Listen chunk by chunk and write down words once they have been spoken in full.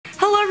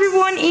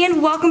everyone,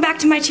 and welcome back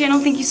to my channel.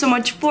 Thank you so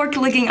much for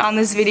clicking on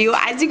this video.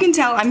 As you can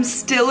tell, I'm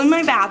still in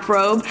my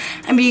bathrobe.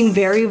 I'm being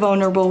very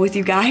vulnerable with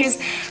you guys,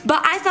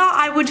 but I thought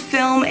I would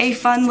film a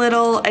fun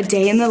little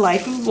day in the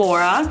life of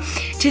Laura.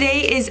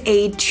 Today is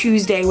a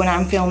Tuesday when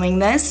I'm filming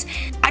this.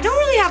 I don't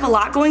really have a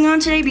lot going on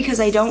today because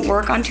I don't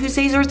work on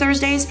Tuesdays or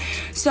Thursdays,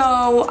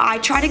 so I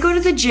try to go to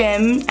the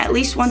gym at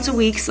least once a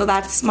week, so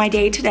that's my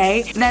day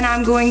today. Then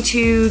I'm going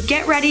to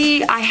get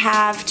ready. I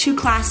have 2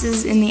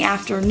 classes in the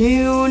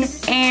afternoon,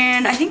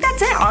 and I think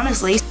that's it,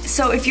 honestly.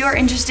 So if you're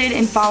interested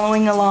in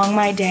following along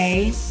my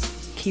day,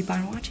 keep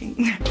on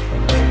watching.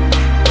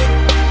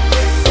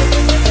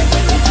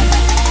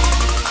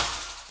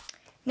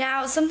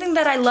 Now, something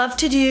that I love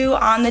to do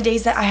on the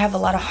days that I have a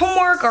lot of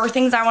homework or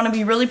things I want to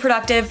be really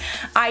productive,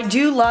 I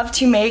do love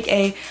to make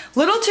a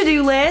little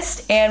to-do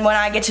list, and when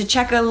I get to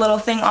check a little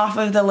thing off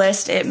of the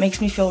list, it makes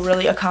me feel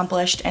really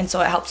accomplished, and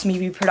so it helps me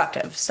be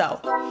productive.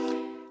 So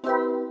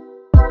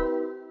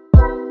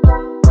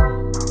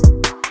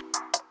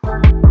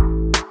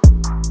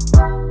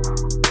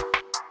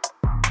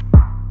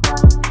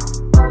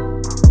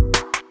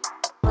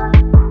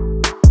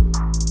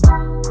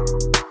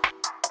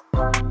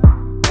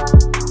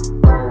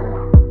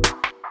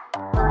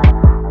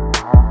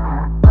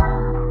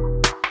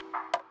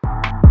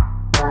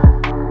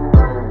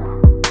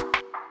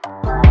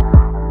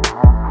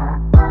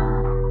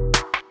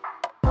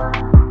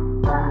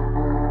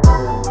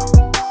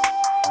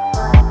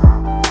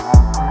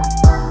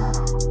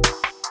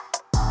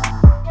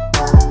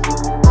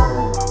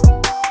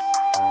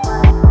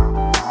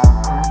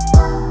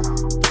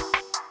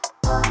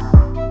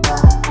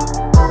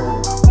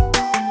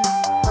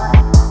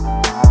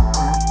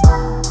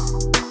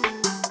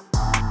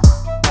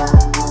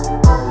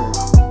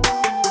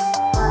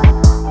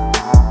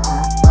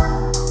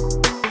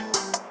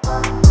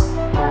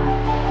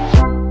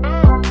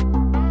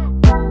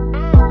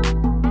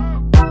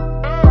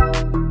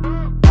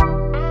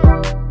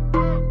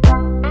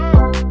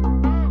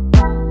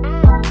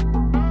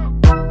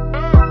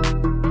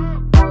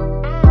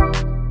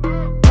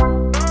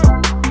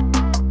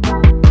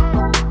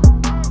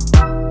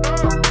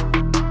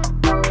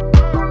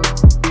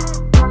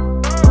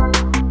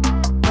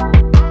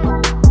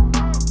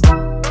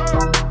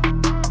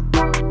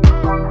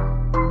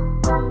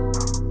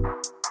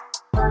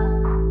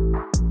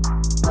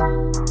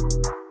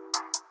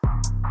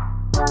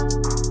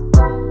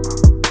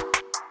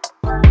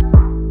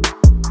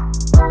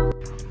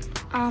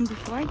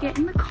before I get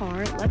in the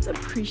car, let's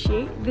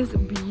appreciate this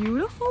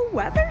beautiful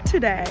weather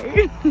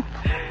today.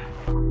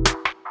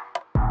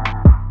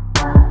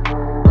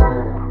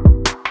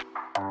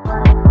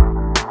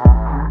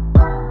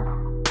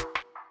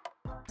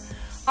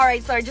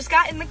 Alright, so I just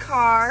got in the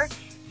car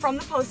from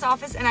the post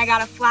office and I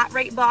got a flat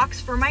rate box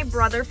for my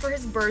brother for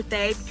his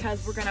birthday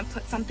because we're gonna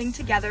put something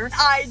together.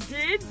 I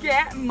did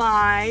get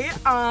my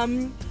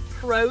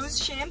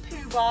Prose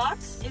shampoo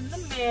box in the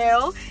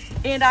mail,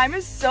 and I'm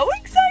so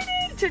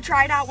excited to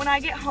try it out when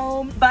I get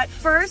home. But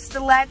first,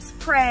 let's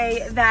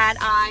pray that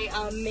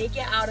I make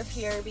it out of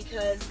here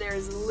because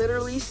there's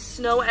literally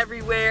snow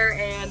everywhere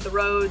and the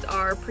roads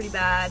are pretty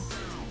bad.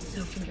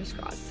 So fingers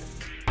crossed.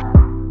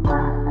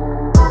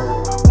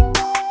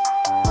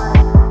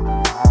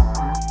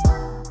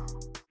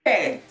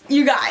 Okay,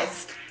 you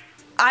guys,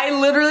 I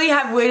literally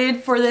have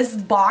waited for this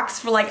box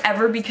for like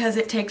ever because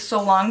it takes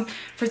so long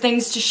for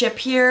things to ship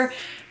here.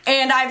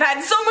 And I've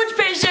had so much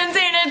patience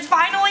and it's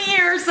finally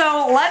here,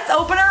 so let's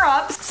open her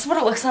up. This is what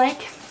it looks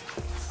like.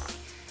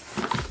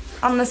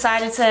 On the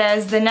side it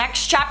says, "The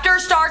next chapter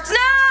starts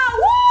now!"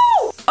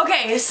 Woo!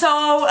 Okay,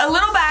 so a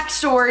little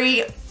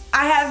backstory.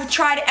 I have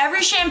tried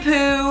every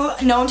shampoo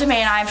known to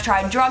man. I've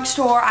tried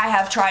drugstore, I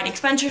have tried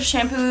expensive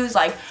shampoos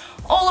like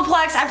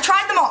Olaplex, I've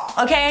tried them all,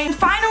 okay? And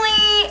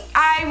finally,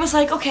 I was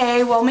like,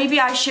 okay, well maybe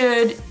I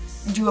should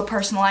do a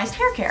personalized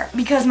hair care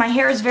because my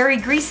hair is very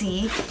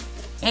greasy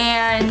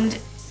and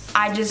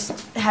I just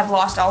have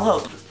lost all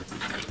hope.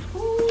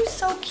 Ooh,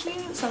 so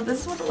cute. So this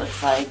is what it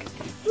looks like.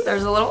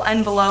 There's a little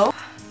envelope.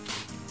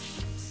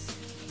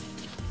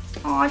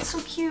 Oh, it's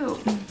so cute.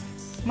 Oh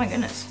my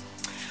goodness.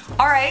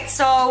 All right,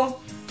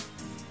 so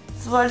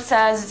this is what it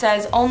says. It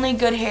says, "Only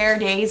good hair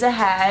days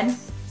ahead."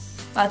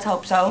 Let's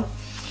hope so.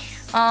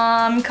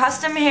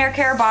 Custom hair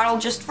care bottle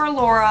just for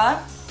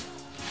Laura.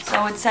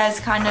 So it says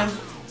kind of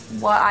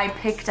what I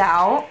picked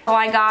out. So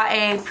I got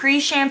a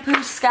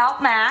pre-shampoo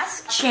scalp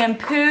mask,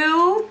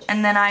 shampoo,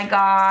 and then I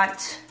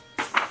got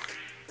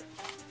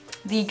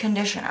the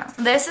conditioner.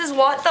 This is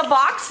what the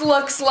box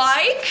looks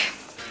like.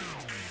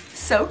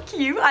 So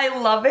cute, I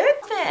love it.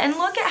 And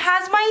look, it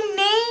has my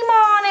name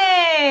on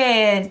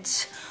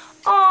it.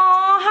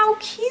 Aw, how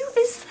cute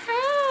is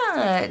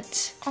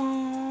that?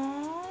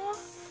 Aw.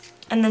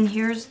 And then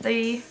here's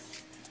the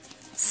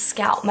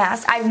scalp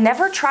mask. I've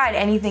never tried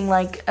anything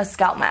like a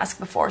scalp mask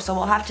before, so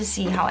we'll have to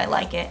see how I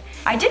like it.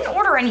 I didn't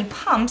order any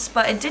pumps,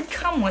 but it did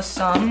come with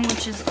some,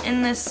 which is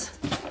in this.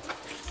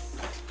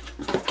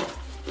 I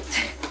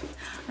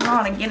don't know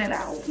how to get it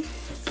out.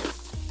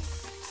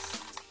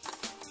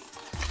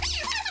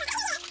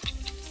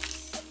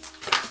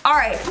 All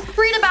right,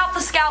 read about the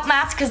scalp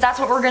mask because that's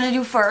what we're gonna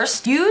do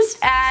first. Used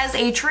as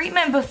a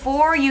treatment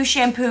before you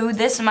shampoo,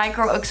 this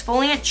micro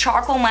exfoliant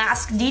charcoal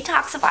mask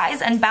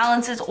detoxifies and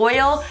balances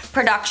oil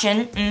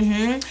production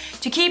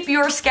to keep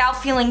your scalp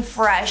feeling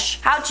fresh.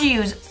 How to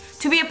use.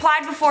 To be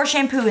applied before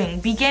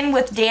shampooing. Begin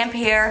with damp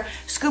hair,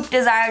 scoop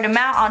desired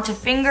amount onto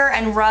finger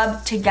and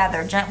rub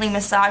together. Gently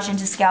massage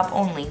into scalp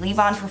only. Leave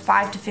on for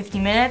 5 to 50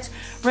 minutes.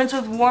 Rinse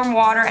with warm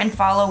water and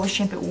follow with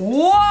shampoo.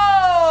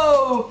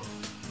 Whoa!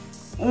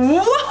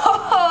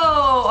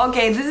 Whoa!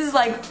 Okay, this is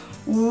like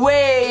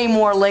way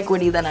more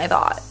liquidy than I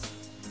thought.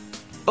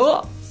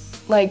 Oh,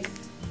 like,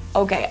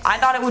 okay, I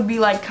thought it would be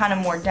like kind of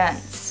more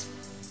dense.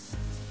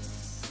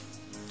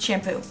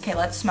 Shampoo. Okay,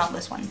 let's smell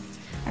this one.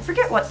 I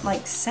forget what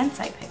like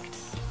scents I picked.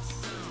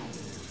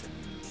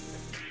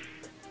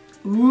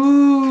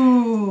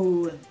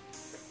 Ooh.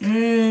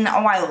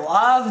 Oh, I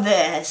love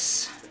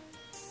this.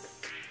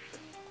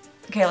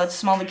 Okay, let's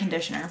smell the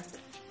conditioner.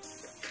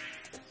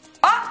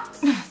 Ah!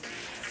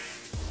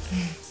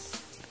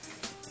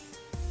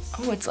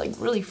 Oh, it's like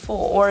really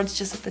full, or it's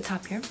just at the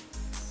top here.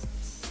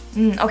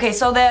 Okay,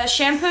 so the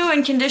shampoo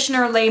and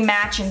conditioner lay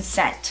match in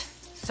scent,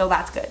 so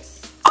that's good.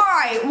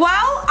 Alright,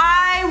 well,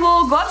 I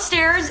will go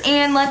upstairs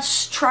and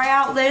let's try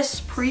out this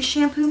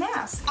pre-shampoo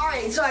mask.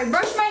 Alright, so I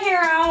brushed my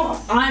hair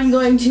out. I'm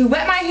going to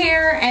wet my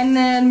hair and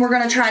then we're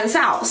gonna try this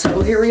out.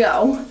 So here we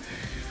go.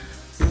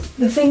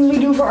 The things we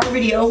do for our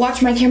video.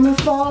 Watch my camera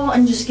fall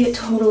and just get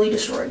totally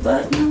destroyed,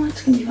 but you know what,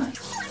 it's gonna be fine.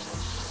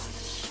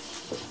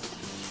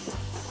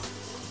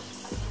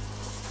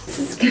 This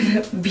is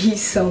gonna be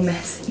so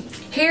messy.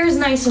 Hair's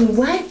nice and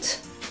wet.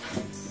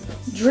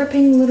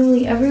 Dripping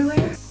literally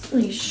everywhere. Not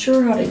really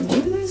sure how to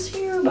do this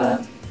here,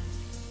 but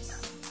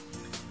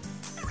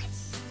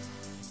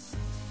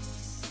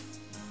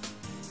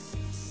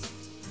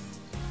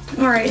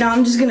all right, now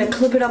I'm just gonna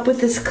clip it up with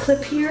this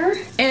clip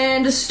here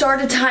and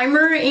start a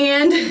timer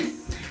and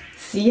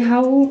see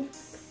how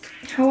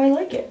I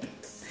like it.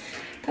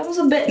 That was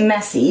a bit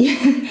messy.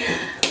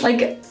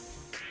 Like,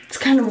 it's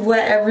kind of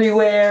wet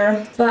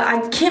everywhere, but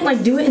I can't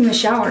like do it in the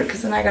shower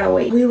because then I gotta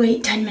wait. We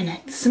wait 10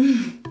 minutes.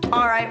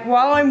 All right,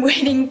 while I'm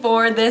waiting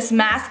for this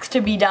mask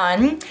to be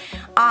done,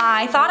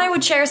 I thought I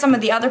would share some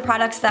of the other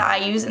products that I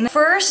use. And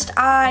first,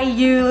 I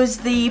use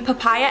the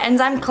Papaya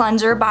Enzyme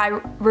Cleanser by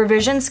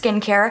Revision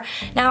Skincare.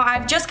 Now,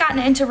 I've just gotten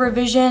into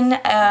Revision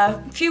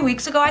a few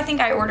weeks ago. I think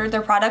I ordered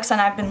their products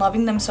and I've been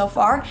loving them so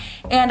far.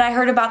 And I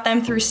heard about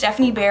them through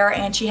Stephanie Bear,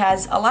 and she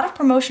has a lot of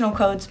promotional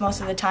codes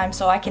most of the time,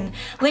 so I can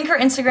link her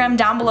Instagram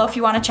down below if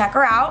you want to check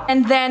her out.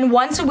 And then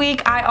once a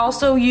week, I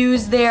also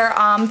use their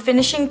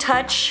Finishing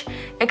Touch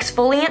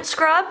Exfoliant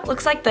Scrub.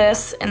 Looks like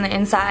this in the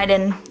inside,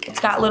 and it's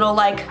got little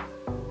like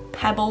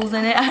pebbles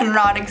in it. I don't know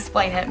how to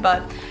explain it,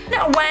 but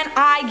when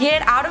I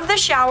get out of the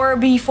shower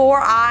before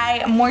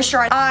I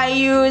moisturize, I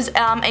use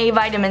a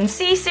vitamin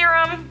C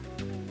serum.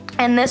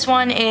 And this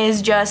one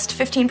is just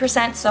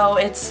 15%, so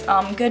it's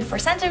good for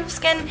sensitive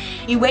skin.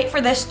 You wait for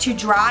this to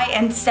dry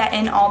and set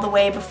in all the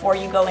way before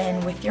you go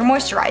in with your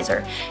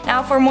moisturizer.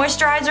 Now for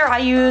moisturizer, I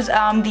use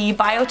the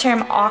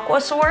Bioterm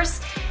Aqua Source.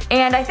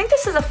 And I think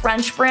this is a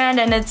French brand,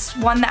 and it's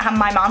one that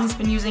my mom has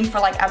been using for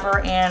like ever,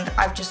 and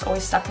I've just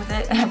always stuck with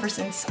it ever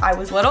since I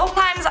was little.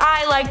 Sometimes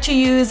I like to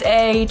use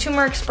a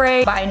turmeric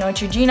spray by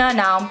Neutrogena.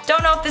 Now,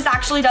 don't know if this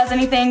actually does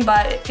anything,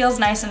 but it feels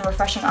nice and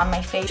refreshing on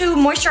my face. To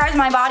moisturize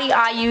my body,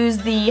 I use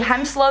the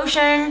Hemp's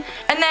lotion, and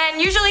then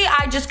usually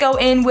I just go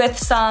in with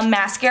some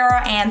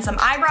mascara and some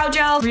eyebrow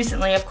gel.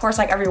 Recently, of course,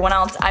 like everyone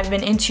else, I've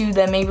been into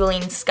the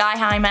Maybelline Sky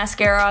High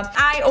mascara.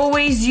 I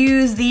always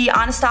use the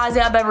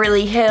Anastasia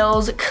Beverly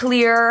Hills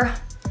Clear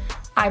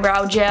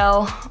eyebrow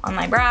gel on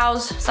my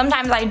brows.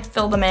 Sometimes I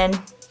fill them in.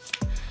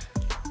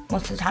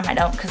 Most of the time I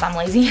don't because I'm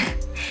lazy.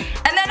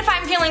 And then if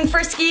I'm feeling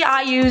frisky,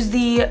 I use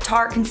the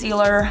Tarte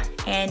concealer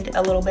and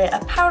a little bit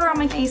of powder on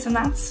my face, and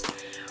that's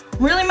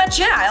really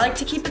much it. I like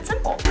to keep it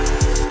simple.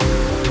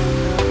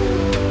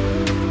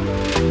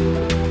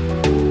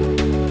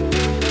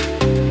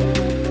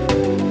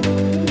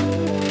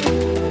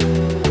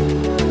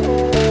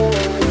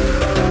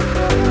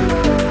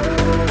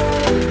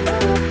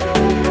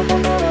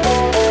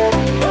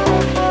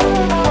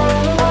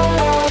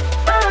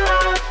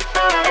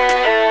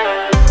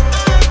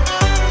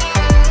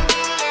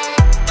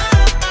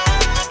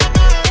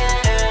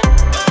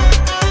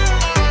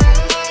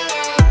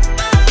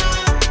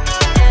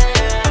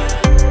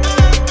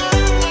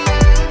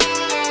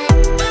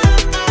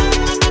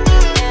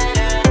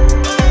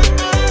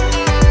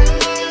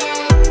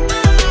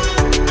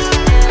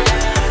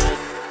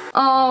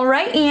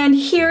 And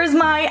here's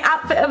my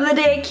outfit of the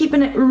day,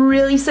 keeping it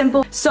really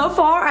simple. So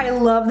far, I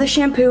love the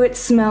shampoo. It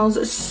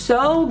smells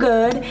so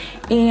good,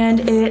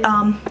 and it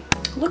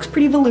looks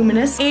pretty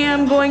voluminous.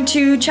 And I'm going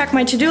to check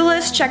my to-do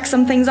list, check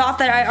some things off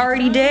that I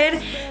already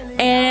did,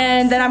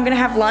 and then I'm gonna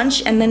have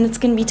lunch, and then it's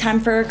gonna be time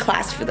for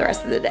class for the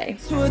rest of the day.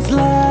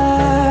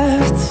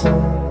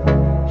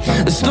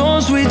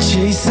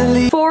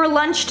 For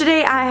lunch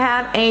today, I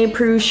have a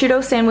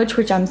prosciutto sandwich,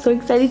 which I'm so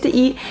excited to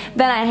eat.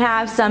 Then I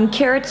have some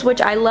carrots, which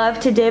I love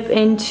to dip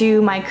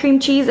into my cream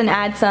cheese and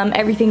add some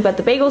everything but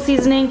the bagel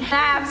seasoning. I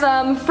have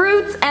some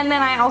fruits, and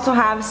then I also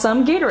have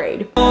some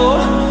Gatorade.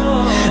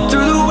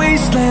 Through the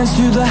wastelands,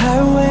 through the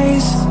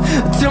highways,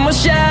 till my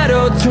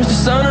shadow turns to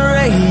sun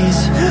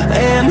rays,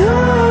 and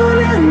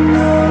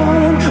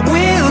on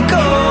we'll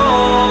go.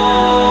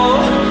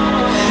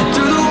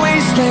 Through the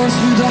wastelands,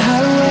 through the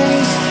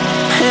highways,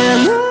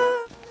 and on.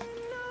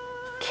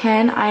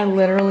 Can I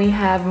literally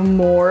have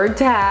more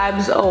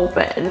tabs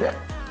open?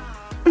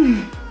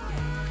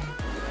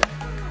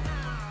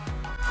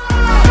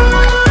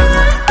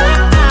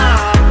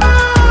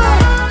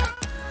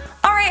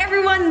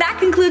 That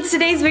concludes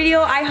today's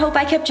video. I hope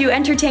I kept you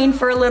entertained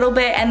for a little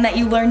bit and that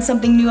you learned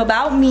something new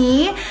about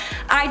me.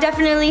 I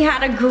definitely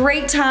had a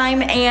great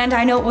time, and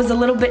I know it was a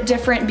little bit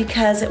different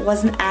because it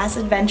wasn't as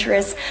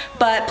adventurous,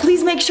 but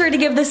please make sure to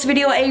give this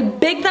video a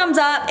big thumbs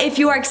up if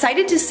you are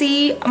excited to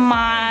see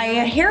my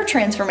hair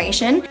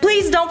transformation.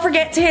 Please don't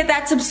forget to hit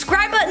that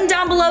subscribe button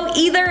down below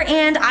either,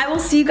 and I will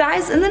see you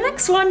guys in the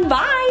next one.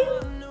 Bye!